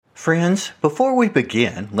Friends, before we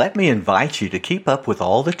begin, let me invite you to keep up with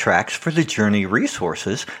all the Tracks for the Journey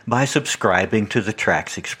resources by subscribing to the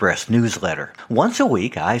Tracks Express newsletter. Once a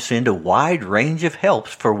week, I send a wide range of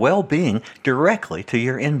helps for well-being directly to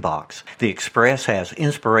your inbox. The Express has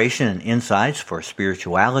inspiration and insights for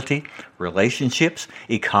spirituality, relationships,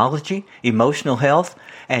 ecology, emotional health,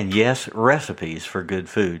 and yes, recipes for good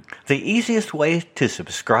food. The easiest way to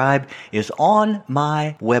subscribe is on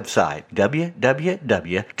my website,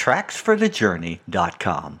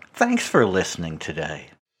 www.tracksforthejourney.com. Thanks for listening today.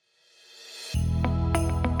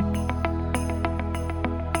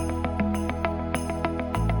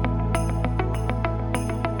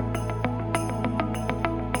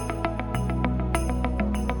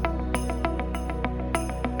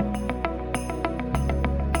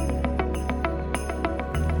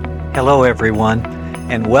 Hello everyone,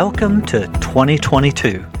 and welcome to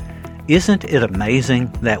 2022. Isn't it amazing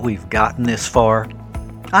that we've gotten this far?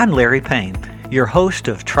 I'm Larry Payne, your host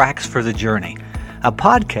of Tracks for the Journey, a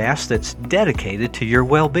podcast that's dedicated to your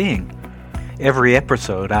well-being. Every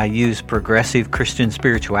episode I use progressive Christian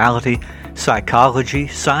spirituality, psychology,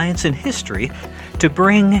 science, and history to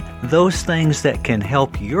bring those things that can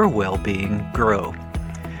help your well-being grow.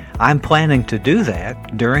 I'm planning to do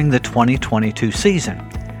that during the 2022 season.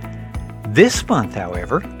 This month,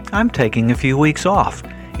 however, I'm taking a few weeks off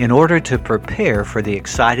in order to prepare for the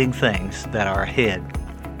exciting things that are ahead.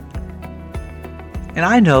 And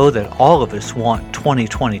I know that all of us want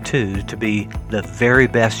 2022 to be the very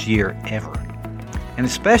best year ever. And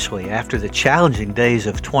especially after the challenging days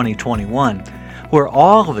of 2021, where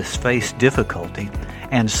all of us faced difficulty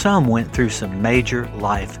and some went through some major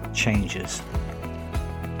life changes.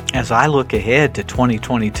 As I look ahead to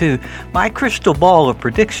 2022, my crystal ball of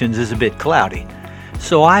predictions is a bit cloudy,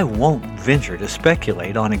 so I won't venture to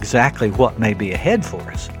speculate on exactly what may be ahead for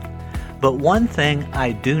us. But one thing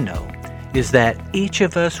I do know is that each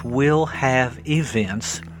of us will have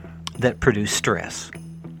events that produce stress.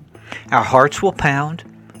 Our hearts will pound,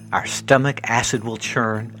 our stomach acid will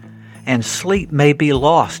churn, and sleep may be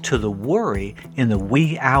lost to the worry in the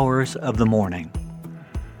wee hours of the morning.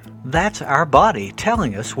 That's our body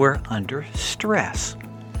telling us we're under stress.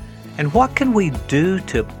 And what can we do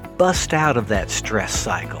to bust out of that stress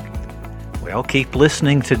cycle? Well, keep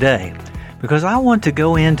listening today, because I want to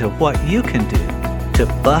go into what you can do to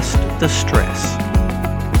bust the stress.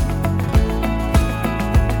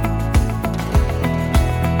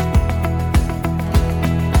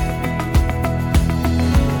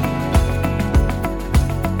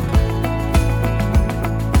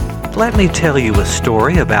 Let me tell you a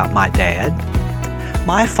story about my dad.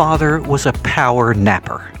 My father was a power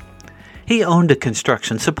napper. He owned a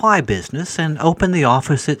construction supply business and opened the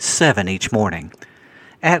office at 7 each morning.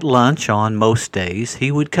 At lunch on most days,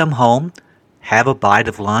 he would come home, have a bite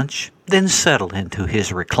of lunch, then settle into his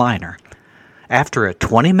recliner. After a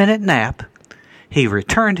 20-minute nap, he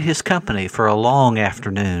returned to his company for a long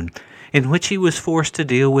afternoon in which he was forced to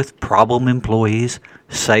deal with problem employees,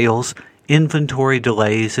 sales, inventory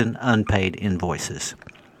delays, and unpaid invoices.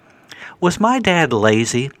 Was my dad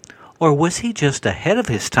lazy, or was he just ahead of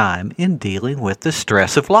his time in dealing with the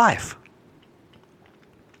stress of life?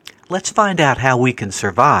 Let's find out how we can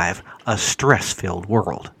survive a stress-filled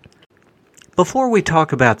world. Before we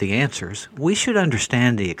talk about the answers, we should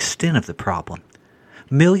understand the extent of the problem.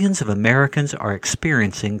 Millions of Americans are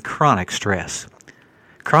experiencing chronic stress.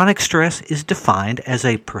 Chronic stress is defined as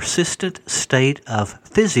a persistent state of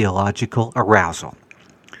physiological arousal.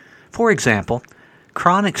 For example,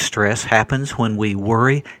 chronic stress happens when we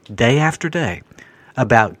worry day after day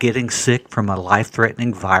about getting sick from a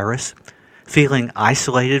life-threatening virus, feeling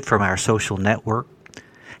isolated from our social network,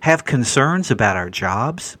 have concerns about our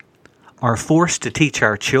jobs, are forced to teach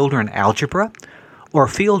our children algebra, or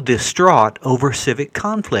feel distraught over civic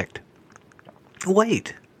conflict.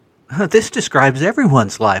 Wait. This describes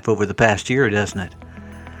everyone's life over the past year, doesn't it?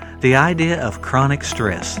 The idea of chronic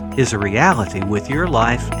stress is a reality with your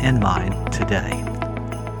life and mine today.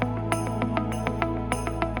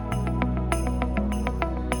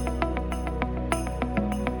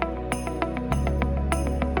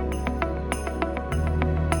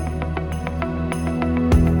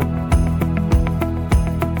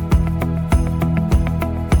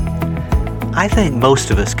 I think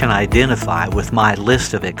most of us can identify with my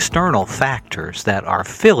list of external factors that are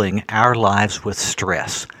filling our lives with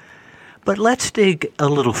stress. But let's dig a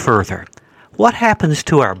little further. What happens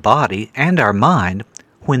to our body and our mind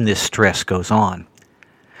when this stress goes on?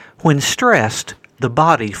 When stressed, the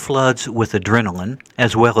body floods with adrenaline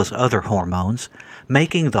as well as other hormones,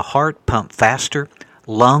 making the heart pump faster,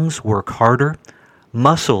 lungs work harder,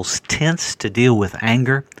 muscles tense to deal with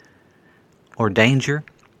anger, or danger,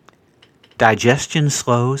 digestion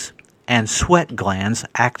slows, and sweat glands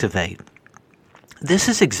activate. This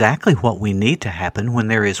is exactly what we need to happen when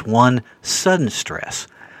there is one sudden stress,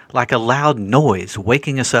 like a loud noise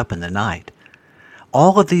waking us up in the night.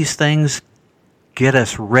 All of these things get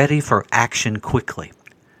us ready for action quickly.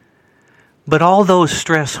 But all those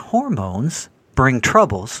stress hormones bring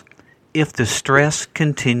troubles if the stress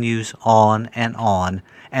continues on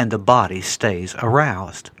and the body stays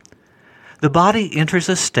aroused. The body enters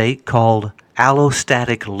a state called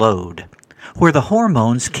allostatic load, where the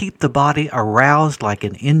hormones keep the body aroused like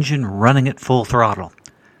an engine running at full throttle.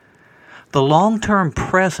 The long-term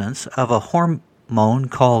presence of a hormone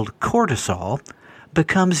called cortisol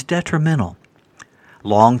becomes detrimental.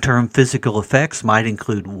 Long-term physical effects might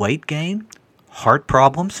include weight gain, heart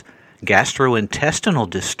problems, gastrointestinal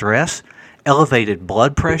distress, elevated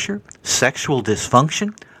blood pressure, sexual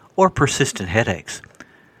dysfunction, or persistent headaches.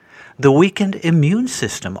 The weakened immune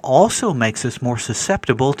system also makes us more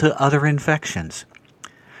susceptible to other infections.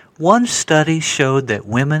 One study showed that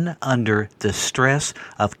women under the stress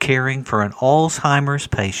of caring for an Alzheimer's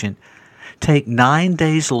patient take 9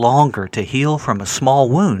 days longer to heal from a small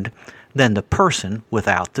wound than the person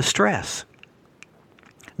without the stress.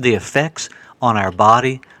 The effects on our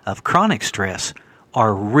body of chronic stress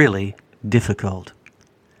are really difficult.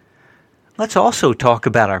 Let's also talk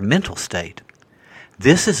about our mental state.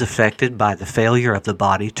 This is affected by the failure of the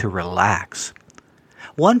body to relax.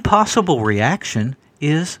 One possible reaction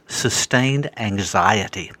is sustained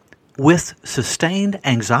anxiety. With sustained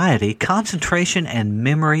anxiety, concentration and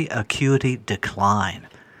memory acuity decline.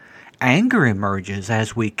 Anger emerges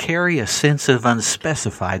as we carry a sense of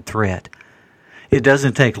unspecified threat. It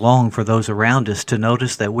doesn't take long for those around us to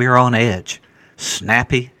notice that we're on edge,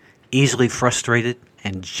 snappy, easily frustrated,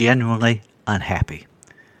 and genuinely unhappy.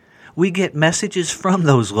 We get messages from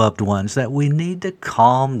those loved ones that we need to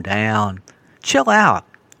calm down, chill out,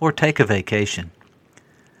 or take a vacation.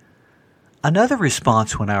 Another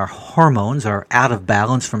response when our hormones are out of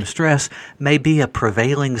balance from stress may be a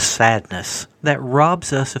prevailing sadness that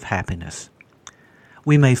robs us of happiness.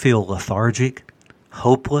 We may feel lethargic,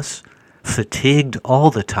 hopeless, fatigued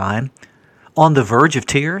all the time, on the verge of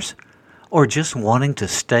tears, or just wanting to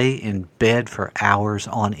stay in bed for hours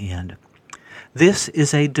on end. This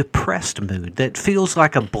is a depressed mood that feels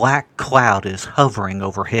like a black cloud is hovering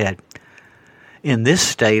overhead. In this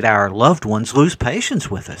state, our loved ones lose patience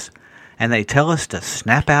with us, and they tell us to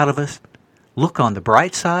snap out of us, look on the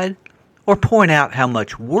bright side, or point out how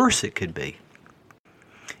much worse it could be.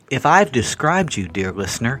 If I've described you, dear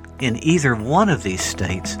listener, in either one of these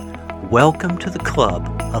states, welcome to the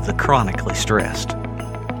club of the chronically stressed.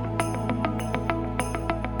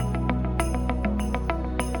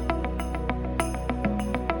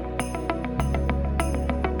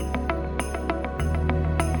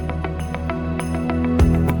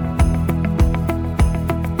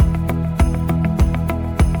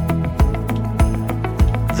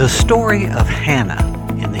 The story of Hannah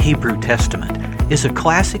in the Hebrew Testament is a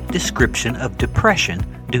classic description of depression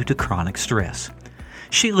due to chronic stress.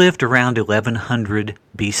 She lived around 1100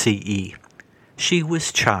 BCE. She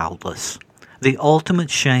was childless, the ultimate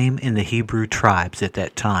shame in the Hebrew tribes at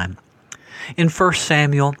that time. In 1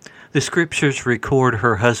 Samuel, the scriptures record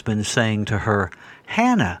her husband saying to her,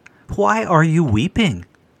 "Hannah, why are you weeping?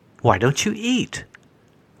 Why don't you eat?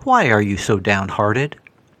 Why are you so downhearted?"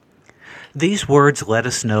 These words let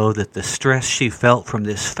us know that the stress she felt from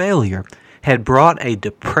this failure had brought a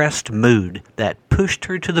depressed mood that pushed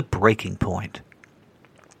her to the breaking point.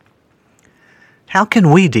 How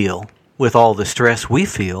can we deal with all the stress we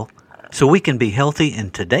feel so we can be healthy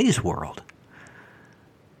in today's world?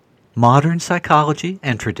 Modern psychology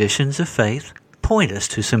and traditions of faith point us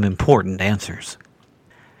to some important answers.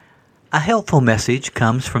 A helpful message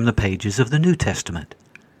comes from the pages of the New Testament.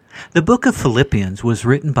 The book of Philippians was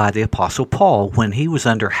written by the Apostle Paul when he was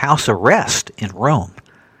under house arrest in Rome.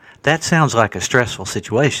 That sounds like a stressful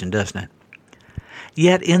situation, doesn't it?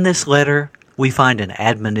 Yet in this letter, we find an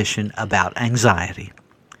admonition about anxiety.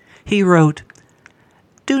 He wrote,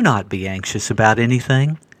 "Do not be anxious about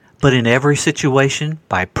anything, but in every situation,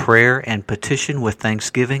 by prayer and petition with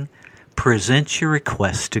thanksgiving, present your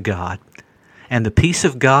requests to God. And the peace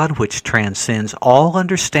of God, which transcends all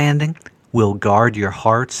understanding, will guard your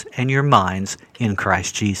hearts and your minds in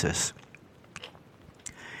Christ Jesus."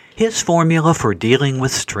 His formula for dealing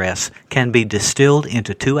with stress can be distilled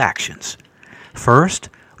into two actions. First,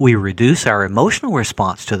 we reduce our emotional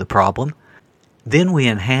response to the problem. Then we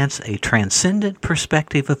enhance a transcendent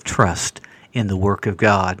perspective of trust in the work of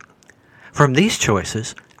God. From these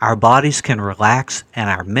choices, our bodies can relax and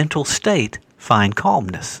our mental state find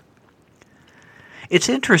calmness. It's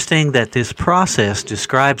interesting that this process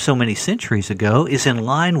described so many centuries ago is in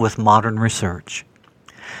line with modern research.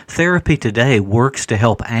 Therapy today works to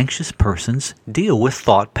help anxious persons deal with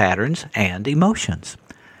thought patterns and emotions.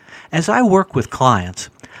 As I work with clients,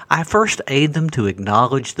 I first aid them to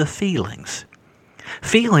acknowledge the feelings.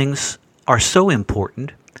 Feelings are so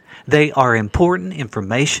important. They are important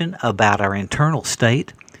information about our internal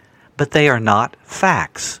state, but they are not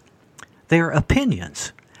facts. They are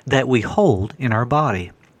opinions that we hold in our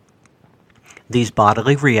body. These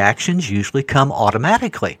bodily reactions usually come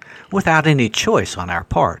automatically, without any choice on our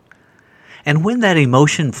part. And when that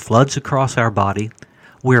emotion floods across our body,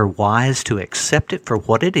 we're wise to accept it for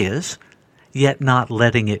what it is, yet not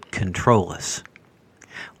letting it control us.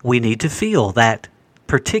 We need to feel that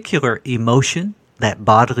particular emotion, that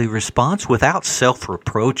bodily response, without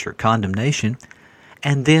self-reproach or condemnation,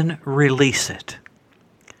 and then release it.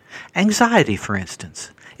 Anxiety, for instance,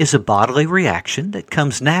 is a bodily reaction that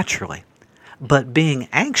comes naturally, but being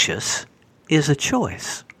anxious is a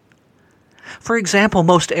choice. For example,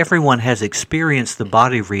 most everyone has experienced the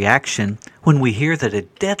body reaction when we hear that a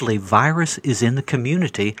deadly virus is in the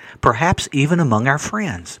community, perhaps even among our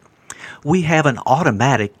friends. We have an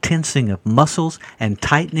automatic tensing of muscles and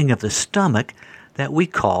tightening of the stomach that we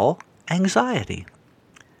call anxiety.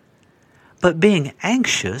 But being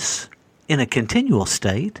anxious in a continual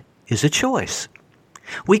state is a choice.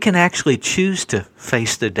 We can actually choose to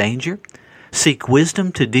face the danger, seek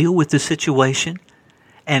wisdom to deal with the situation,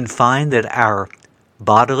 and find that our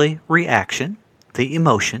bodily reaction, the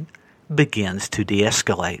emotion, begins to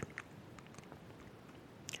de-escalate.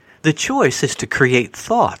 The choice is to create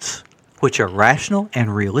thoughts which are rational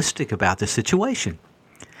and realistic about the situation.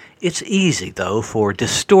 It's easy, though, for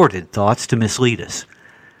distorted thoughts to mislead us.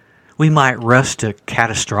 We might rush to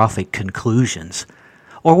catastrophic conclusions,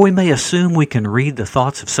 or we may assume we can read the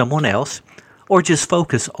thoughts of someone else, or just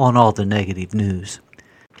focus on all the negative news.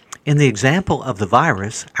 In the example of the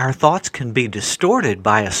virus, our thoughts can be distorted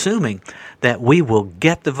by assuming that we will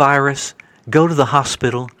get the virus, go to the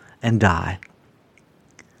hospital, and die.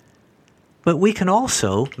 But we can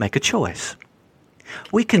also make a choice.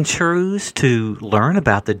 We can choose to learn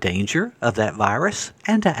about the danger of that virus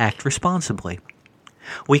and to act responsibly.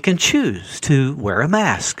 We can choose to wear a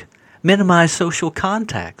mask, minimize social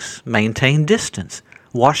contacts, maintain distance,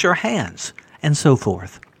 wash our hands, and so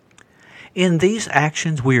forth. In these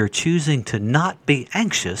actions, we are choosing to not be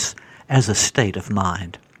anxious as a state of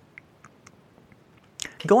mind.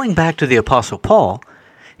 Going back to the Apostle Paul,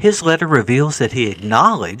 his letter reveals that he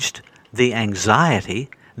acknowledged the anxiety,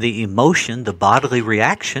 the emotion, the bodily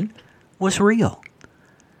reaction was real.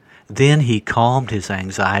 Then he calmed his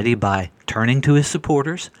anxiety by turning to his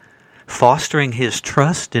supporters, fostering his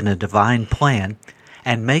trust in a divine plan,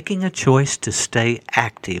 and making a choice to stay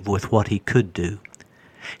active with what he could do.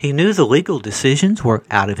 He knew the legal decisions were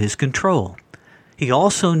out of his control. He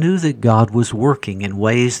also knew that God was working in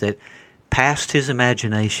ways that passed his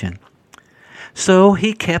imagination. So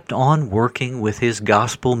he kept on working with his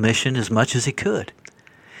gospel mission as much as he could.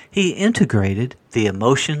 He integrated the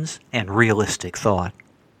emotions and realistic thought.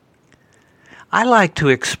 I like to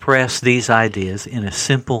express these ideas in a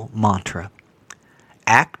simple mantra.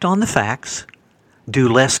 Act on the facts, do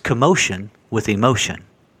less commotion with emotion.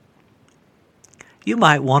 You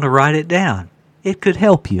might want to write it down. It could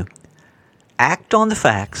help you. Act on the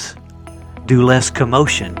facts, do less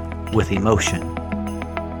commotion with emotion.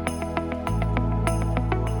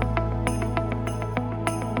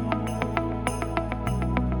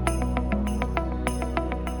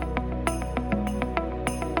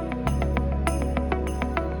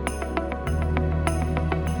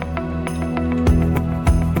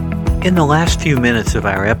 In the last few minutes of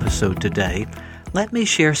our episode today, let me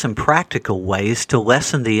share some practical ways to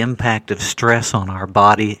lessen the impact of stress on our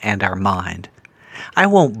body and our mind. I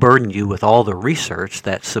won't burden you with all the research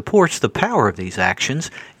that supports the power of these actions.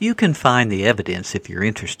 You can find the evidence if you're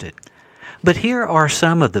interested. But here are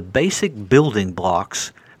some of the basic building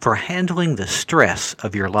blocks for handling the stress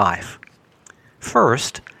of your life.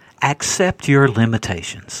 First, accept your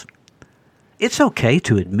limitations. It's okay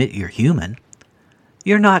to admit you're human.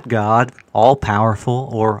 You're not God, all-powerful,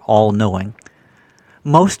 or all-knowing.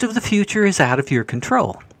 Most of the future is out of your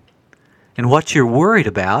control. And what you're worried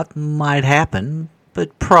about might happen,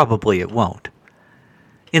 but probably it won't.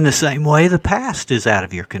 In the same way, the past is out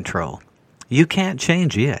of your control. You can't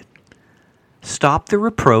change it. Stop the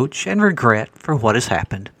reproach and regret for what has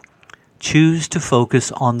happened. Choose to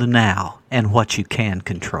focus on the now and what you can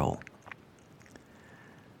control.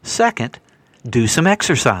 Second, do some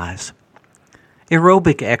exercise.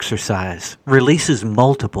 Aerobic exercise releases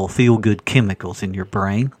multiple feel-good chemicals in your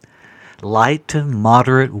brain. Light to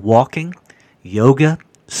moderate walking, yoga,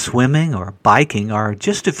 swimming, or biking are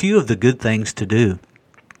just a few of the good things to do.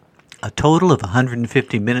 A total of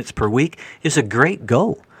 150 minutes per week is a great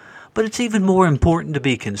goal, but it's even more important to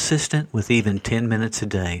be consistent with even 10 minutes a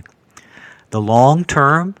day. The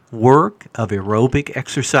long-term work of aerobic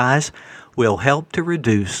exercise will help to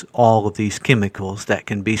reduce all of these chemicals that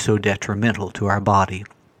can be so detrimental to our body.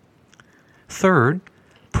 Third,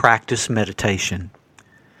 practice meditation.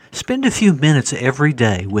 Spend a few minutes every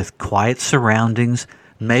day with quiet surroundings,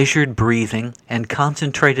 measured breathing, and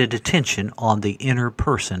concentrated attention on the inner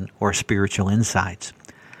person or spiritual insights.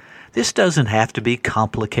 This doesn't have to be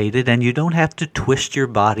complicated, and you don't have to twist your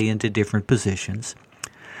body into different positions.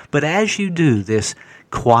 But as you do this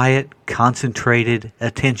quiet, concentrated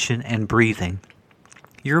attention and breathing,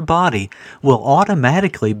 your body will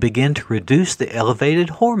automatically begin to reduce the elevated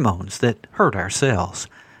hormones that hurt our cells.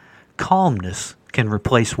 Calmness can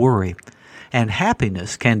replace worry, and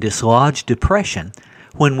happiness can dislodge depression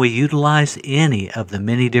when we utilize any of the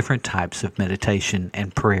many different types of meditation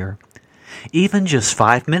and prayer. Even just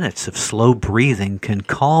 5 minutes of slow breathing can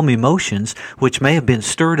calm emotions which may have been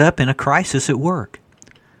stirred up in a crisis at work.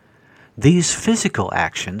 These physical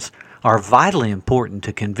actions are vitally important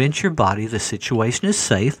to convince your body the situation is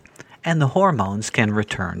safe and the hormones can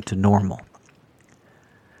return to normal.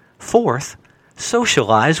 Fourth,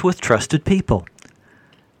 socialize with trusted people.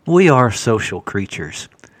 We are social creatures,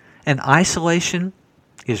 and isolation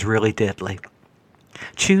is really deadly.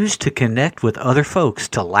 Choose to connect with other folks,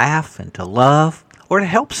 to laugh and to love, or to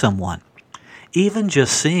help someone. Even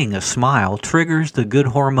just seeing a smile triggers the good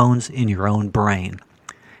hormones in your own brain.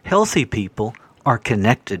 Healthy people are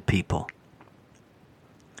connected people.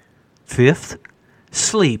 Fifth,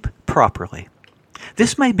 sleep properly.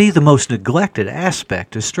 This may be the most neglected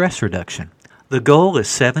aspect of stress reduction. The goal is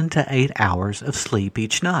 7 to 8 hours of sleep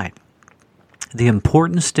each night. The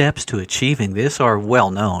important steps to achieving this are well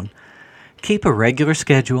known. Keep a regular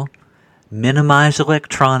schedule, minimize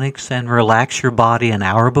electronics and relax your body an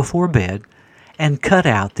hour before bed, and cut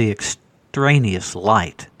out the extraneous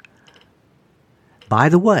light. By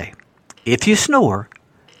the way, if you snore,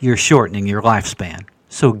 you're shortening your lifespan,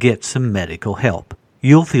 so get some medical help.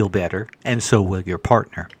 You'll feel better, and so will your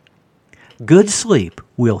partner. Good sleep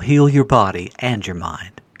will heal your body and your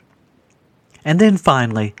mind. And then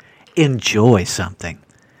finally, enjoy something.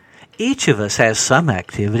 Each of us has some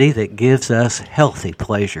activity that gives us healthy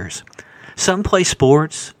pleasures. Some play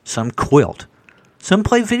sports, some quilt, some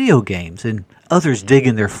play video games, and others dig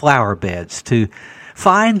in their flower beds to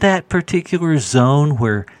find that particular zone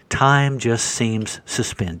where time just seems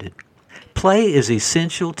suspended. Play is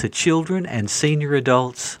essential to children and senior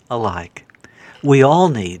adults alike. We all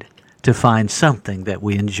need to find something that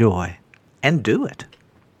we enjoy and do it.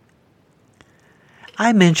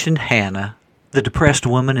 I mentioned Hannah, the depressed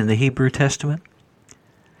woman in the Hebrew Testament.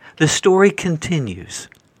 The story continues.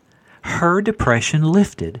 Her depression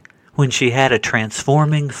lifted when she had a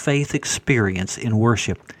transforming faith experience in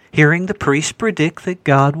worship, hearing the priest predict that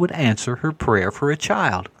God would answer her prayer for a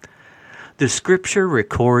child. The scripture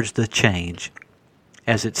records the change.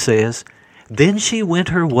 As it says, "Then she went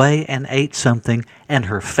her way and ate something, and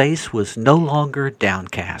her face was no longer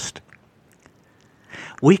downcast."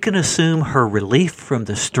 We can assume her relief from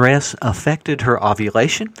the stress affected her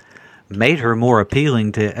ovulation, made her more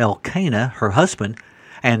appealing to Elkanah, her husband,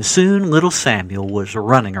 and soon little Samuel was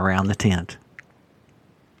running around the tent.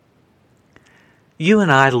 You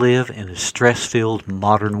and I live in a stress-filled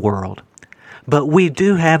modern world, but we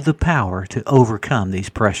do have the power to overcome these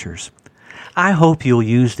pressures. I hope you'll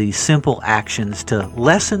use these simple actions to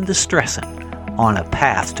lessen the stressing on a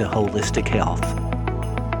path to holistic health.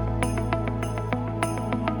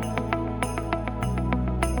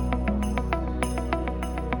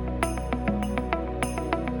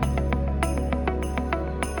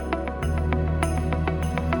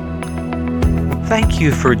 Thank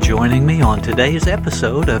you for joining me on today's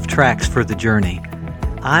episode of Tracks for the Journey.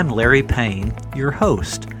 I'm Larry Payne, your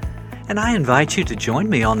host, and I invite you to join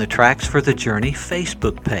me on the Tracks for the Journey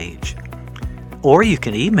Facebook page. Or you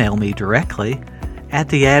can email me directly at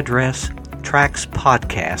the address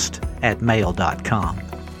trackspodcast@mail.com.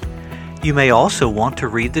 You may also want to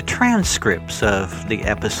read the transcripts of the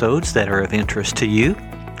episodes that are of interest to you.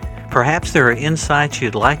 Perhaps there are insights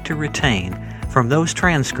you'd like to retain from those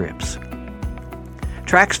transcripts.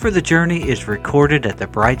 Tracks for the Journey is recorded at the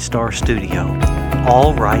Bright Star Studio.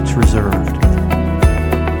 All rights reserved.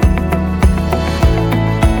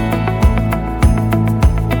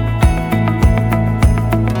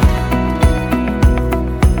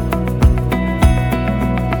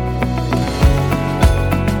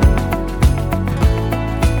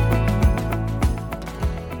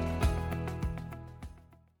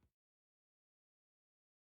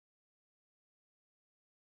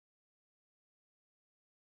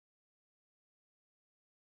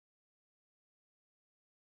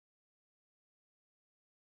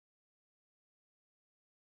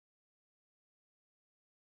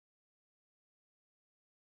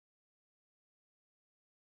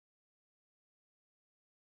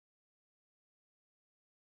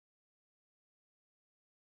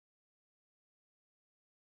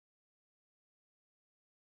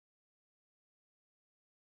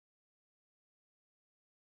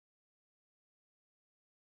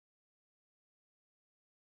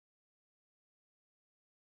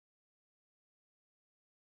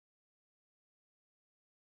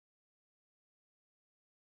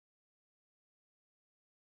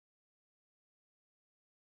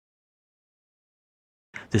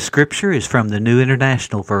 The scripture is from the New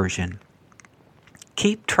International Version.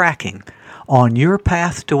 Keep tracking on your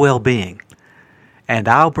path to well-being, and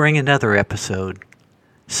I'll bring another episode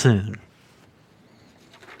soon.